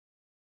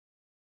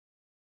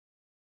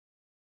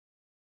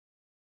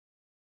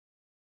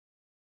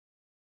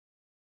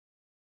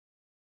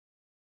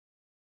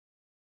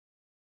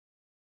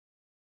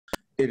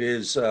it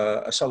is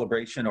a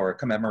celebration or a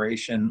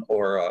commemoration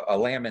or a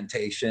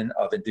lamentation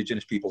of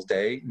Indigenous Peoples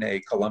Day,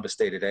 nay Columbus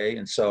Day today.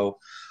 And so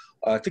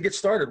to get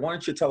started, why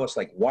don't you tell us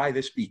like why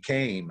this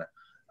became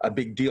a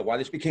big deal, why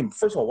this became,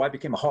 first of all, why it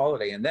became a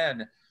holiday, and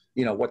then,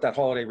 you know, what that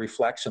holiday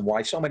reflects and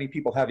why so many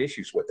people have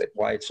issues with it,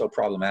 why it's so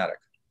problematic.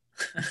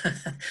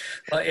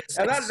 Well,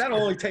 And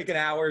that'll only take an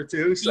hour or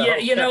two. So. Yeah,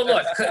 you know,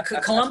 look,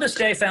 Columbus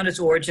Day found its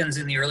origins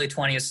in the early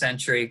 20th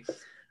century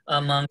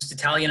amongst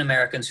Italian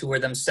Americans who were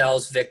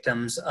themselves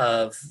victims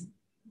of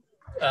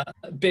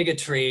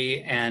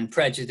bigotry and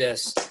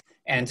prejudice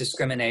and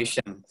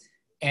discrimination.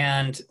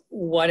 And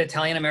what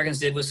Italian Americans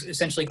did was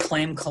essentially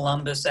claim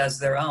Columbus as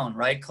their own,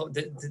 right?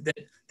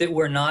 That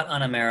we're not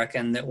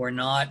un-American, that we're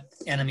not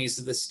enemies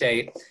of the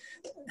state.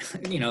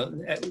 You know,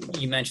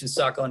 you mentioned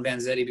Sacco and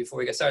Vanzetti before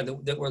we got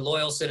started, that we're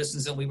loyal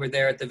citizens and we were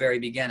there at the very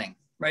beginning,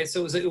 right?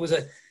 So it was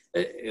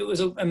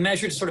a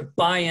measure to sort of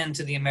buy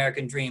into the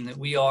American dream that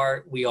we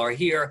are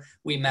here,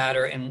 we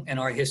matter, and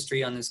our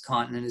history on this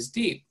continent is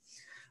deep.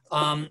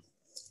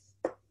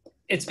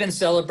 It's been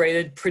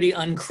celebrated pretty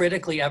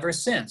uncritically ever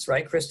since,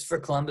 right? Christopher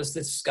Columbus,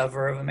 the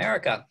discoverer of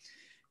America.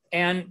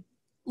 And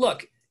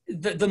look,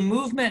 the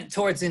movement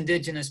towards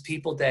Indigenous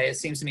People Day, it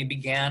seems to me,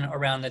 began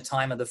around the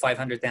time of the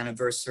 500th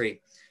anniversary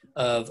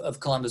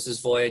of Columbus's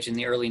voyage in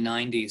the early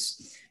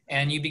 90s.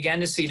 And you began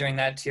to see during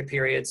that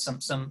period some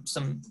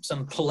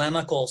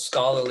polemical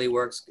scholarly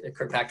works,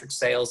 Kirkpatrick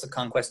Sale's The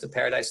Conquest of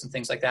Paradise and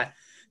things like that,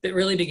 that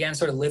really began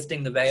sort of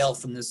lifting the veil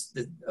from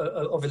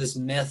over this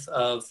myth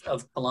of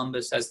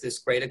Columbus as this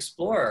great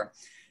explorer.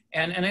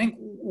 And I think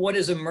what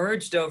has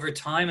emerged over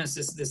time is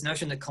this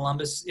notion that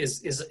Columbus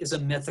is a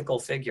mythical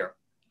figure.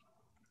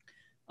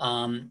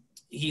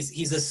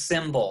 He's a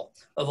symbol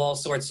of all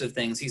sorts of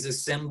things. He's a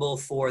symbol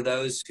for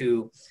those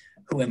who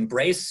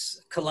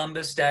embrace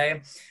Columbus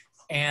Day,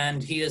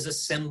 and he is a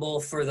symbol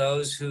for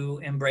those who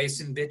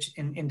embrace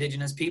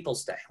Indigenous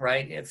Peoples Day,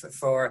 right?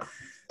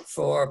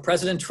 For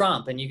President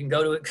Trump, and you can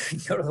go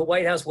to the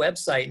White House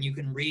website and you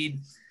can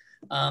read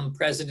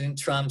President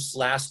Trump's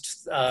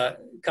last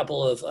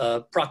couple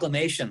of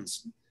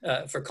proclamations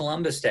for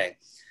Columbus Day.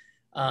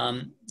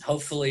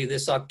 Hopefully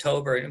this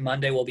October,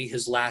 Monday, will be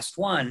his last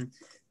one.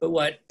 But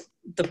what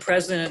the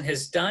president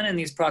has done in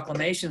these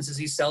proclamations is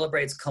he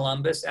celebrates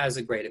Columbus as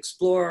a great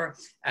explorer,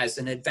 as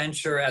an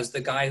adventurer, as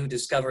the guy who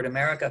discovered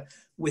America,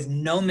 with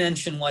no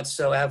mention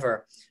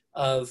whatsoever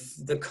of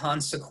the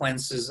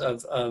consequences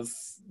of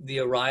the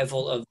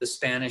arrival of the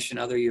Spanish and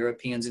other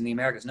Europeans in the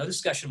Americas. No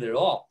discussion of it at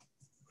all.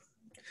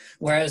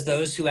 Whereas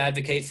those who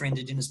advocate for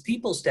Indigenous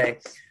Peoples Day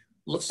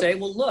say,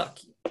 well, look,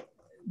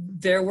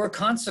 there were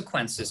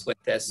consequences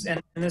with this.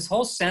 And this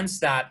whole sense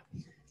that,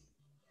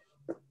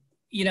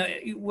 you know,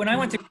 when I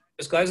went to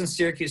school, I was in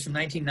Syracuse from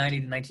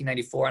 1990 to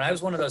 1994, and I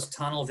was one of those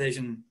tunnel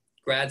vision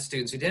grad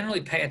students who didn't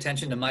really pay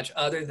attention to much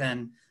other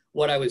than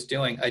what I was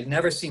doing. I'd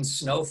never seen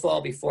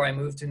snowfall before I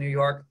moved to New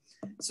York.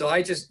 So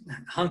I just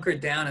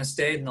hunkered down and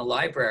stayed in the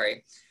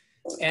library.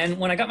 And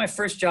when I got my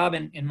first job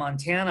in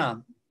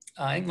Montana,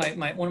 I think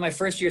one of my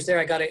first years there,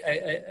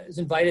 I was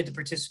invited to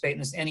participate in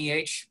this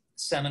NEH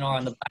seminar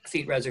on the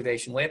Blackfeet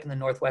Reservation, way up in the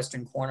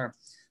northwestern corner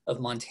of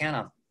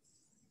Montana.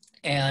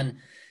 And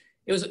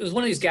it was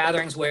one of these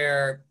gatherings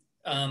where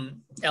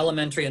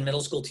elementary and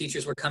middle school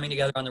teachers were coming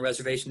together on the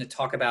reservation to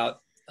talk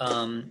about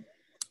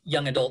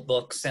young adult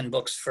books and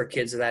books for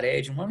kids of that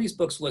age. And one of these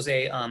books was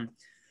a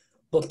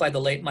book by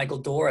the late Michael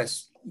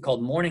Doris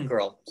called Morning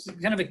Girl. It's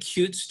kind of a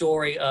cute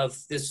story of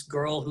this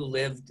girl who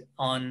lived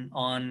on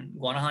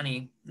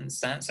Guanahani in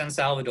San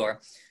Salvador.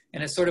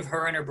 And it's sort of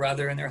her and her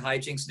brother and their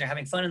hijinks, and they're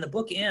having fun. And the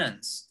book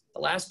ends. The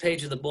last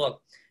page of the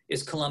book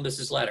is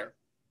Columbus's letter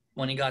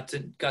when he got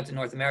to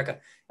North America.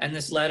 And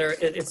this letter,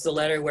 it's the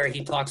letter where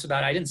he talks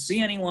about, I didn't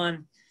see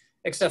anyone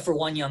except for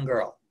one young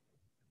girl.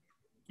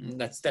 And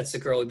that's the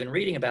girl we've been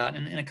reading about.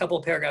 And a couple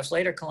of paragraphs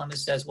later,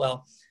 Columbus says,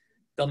 well,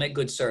 they'll make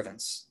good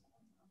servants.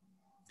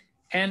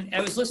 And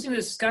I was listening to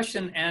the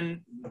discussion,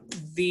 and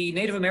the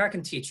Native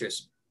American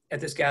teachers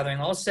at this gathering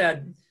all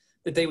said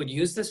that they would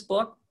use this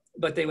book,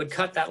 but they would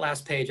cut that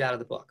last page out of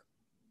the book.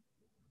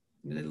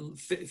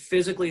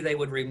 Physically, they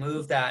would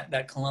remove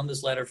that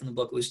Columbus letter from the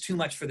book. It was too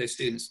much for their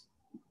students.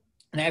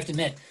 And I have to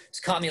admit, it's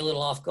caught me a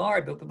little off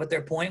guard, but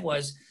their point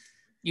was,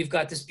 you've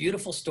got this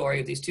beautiful story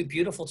of these two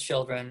beautiful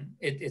children.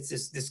 It's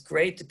this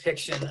great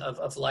depiction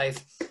of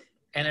life.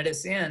 And at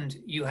its end,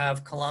 you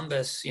have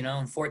Columbus, you know,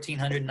 in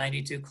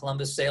 1492,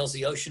 Columbus sails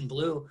the ocean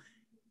blue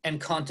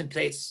and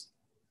contemplates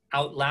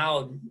out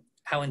loud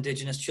how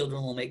Indigenous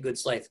children will make good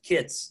slaves.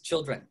 Kids,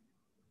 children.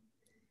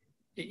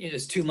 It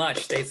is too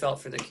much, they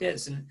felt, for the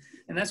kids. And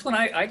that's when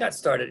I got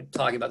started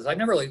talking about this. I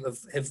never really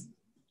have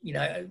you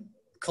know,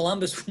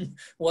 Columbus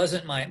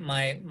wasn't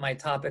my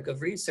topic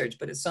of research,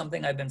 but it's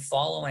something I've been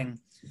following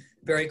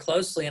very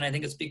closely. And I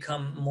think it's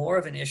become more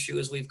of an issue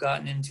as we've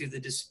gotten into the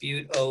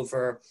dispute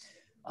over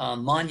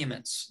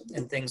monuments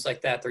and things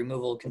like that, the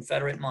removal of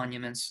Confederate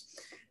monuments.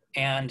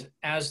 And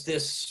as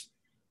this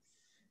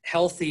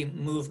healthy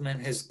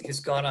movement has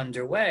got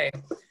underway,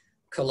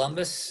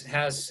 Columbus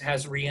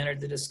has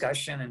re-entered the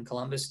discussion, and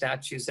Columbus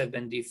statues have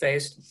been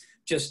defaced.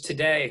 Just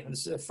today,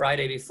 this is a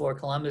Friday before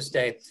Columbus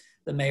Day,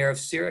 the mayor of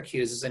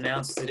Syracuse has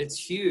announced that its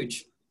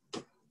huge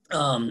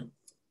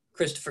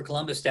Christopher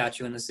Columbus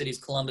statue in the city's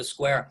Columbus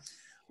Square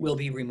will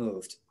be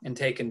removed and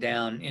taken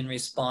down in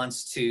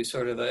response to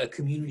sort of a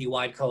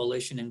community-wide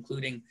coalition,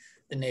 including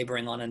the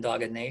neighboring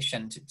Onondaga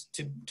Nation,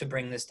 to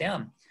bring this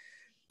down.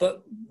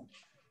 But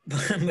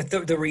with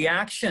the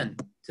reaction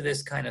to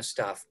this kind of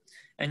stuff,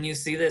 and you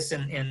see this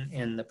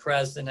in the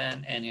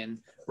president and in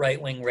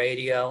right-wing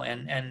radio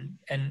and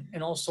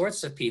all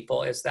sorts of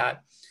people, is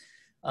that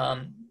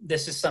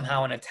this is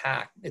somehow an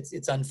attack.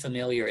 It's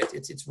unfamiliar.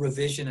 It's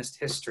revisionist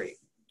history,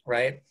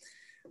 right?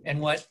 And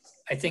what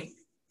I think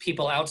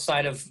people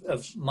outside of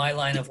my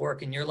line of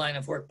work and your line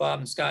of work, Bob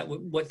and Scott,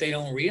 what they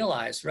don't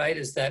realize, right,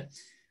 is that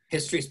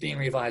history is being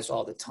revised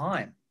all the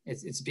time.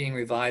 It's being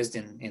revised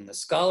in the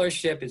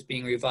scholarship. It's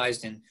being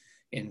revised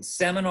in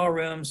seminar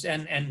rooms,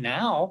 and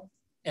now,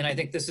 and I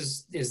think this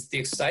is the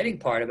exciting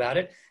part about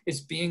it, it's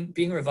being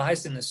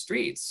revised in the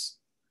streets.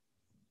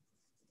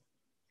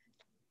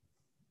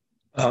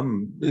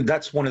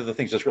 That's one of the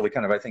things that's really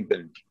kind of, I think,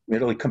 been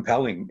really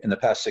compelling in the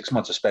past 6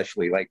 months,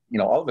 especially. Like, you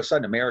know, all of a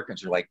sudden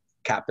Americans are like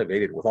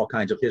captivated with all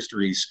kinds of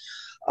histories.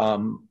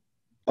 I'm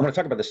going to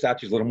talk about the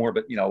statues a little more,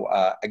 but, you know,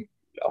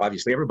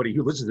 obviously everybody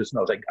who listens to this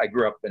knows I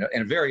grew up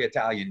in a very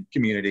Italian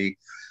community,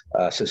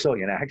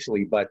 Sicilian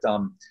actually, but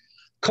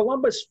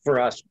Columbus for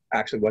us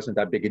actually wasn't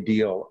that big a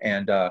deal.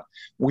 And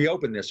we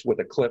opened this with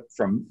a clip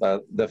from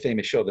the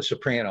famous show The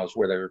Sopranos,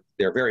 where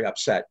they're very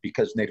upset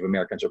because Native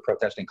Americans are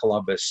protesting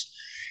Columbus.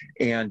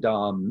 And,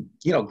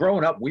 you know,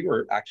 growing up, we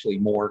were actually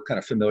more kind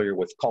of familiar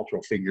with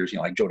cultural figures, you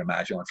know, like Joe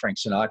DiMaggio and Frank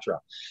Sinatra.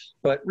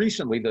 But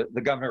recently,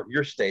 the governor of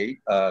your state,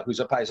 who's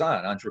a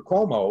Paisan, Andrew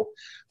Cuomo,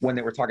 when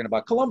they were talking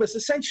about Columbus,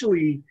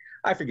 essentially,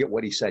 I forget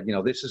what he said, you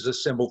know, this is a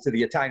symbol to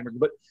the Italian,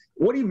 but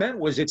what he meant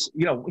was it's,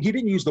 you know, he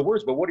didn't use the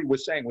words, but what he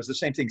was saying was the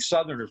same thing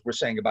Southerners were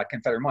saying about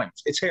Confederate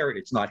monuments. It's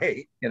heritage, not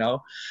hate, you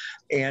know.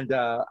 And,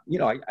 you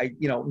know,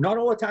 you know, not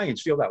all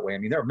Italians feel that way. I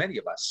mean, there are many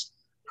of us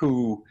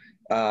who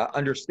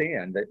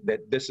understand that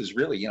this is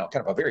really, you know,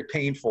 kind of a very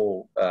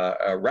painful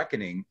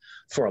reckoning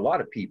for a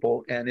lot of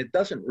people. And it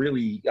doesn't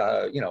really,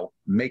 you know,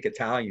 make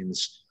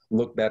Italians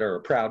look better or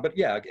proud. But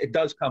yeah, it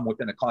does come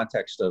within a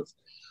context of,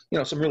 you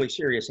know, some really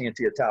serious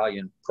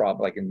anti-Italian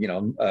problem, like in, you know,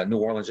 New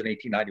Orleans in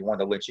 1891,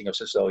 the lynching of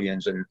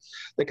Sicilians and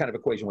the kind of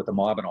equation with the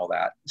mob and all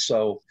that.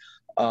 So,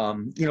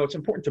 you know, it's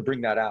important to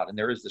bring that out. And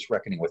there is this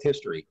reckoning with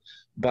history.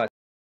 But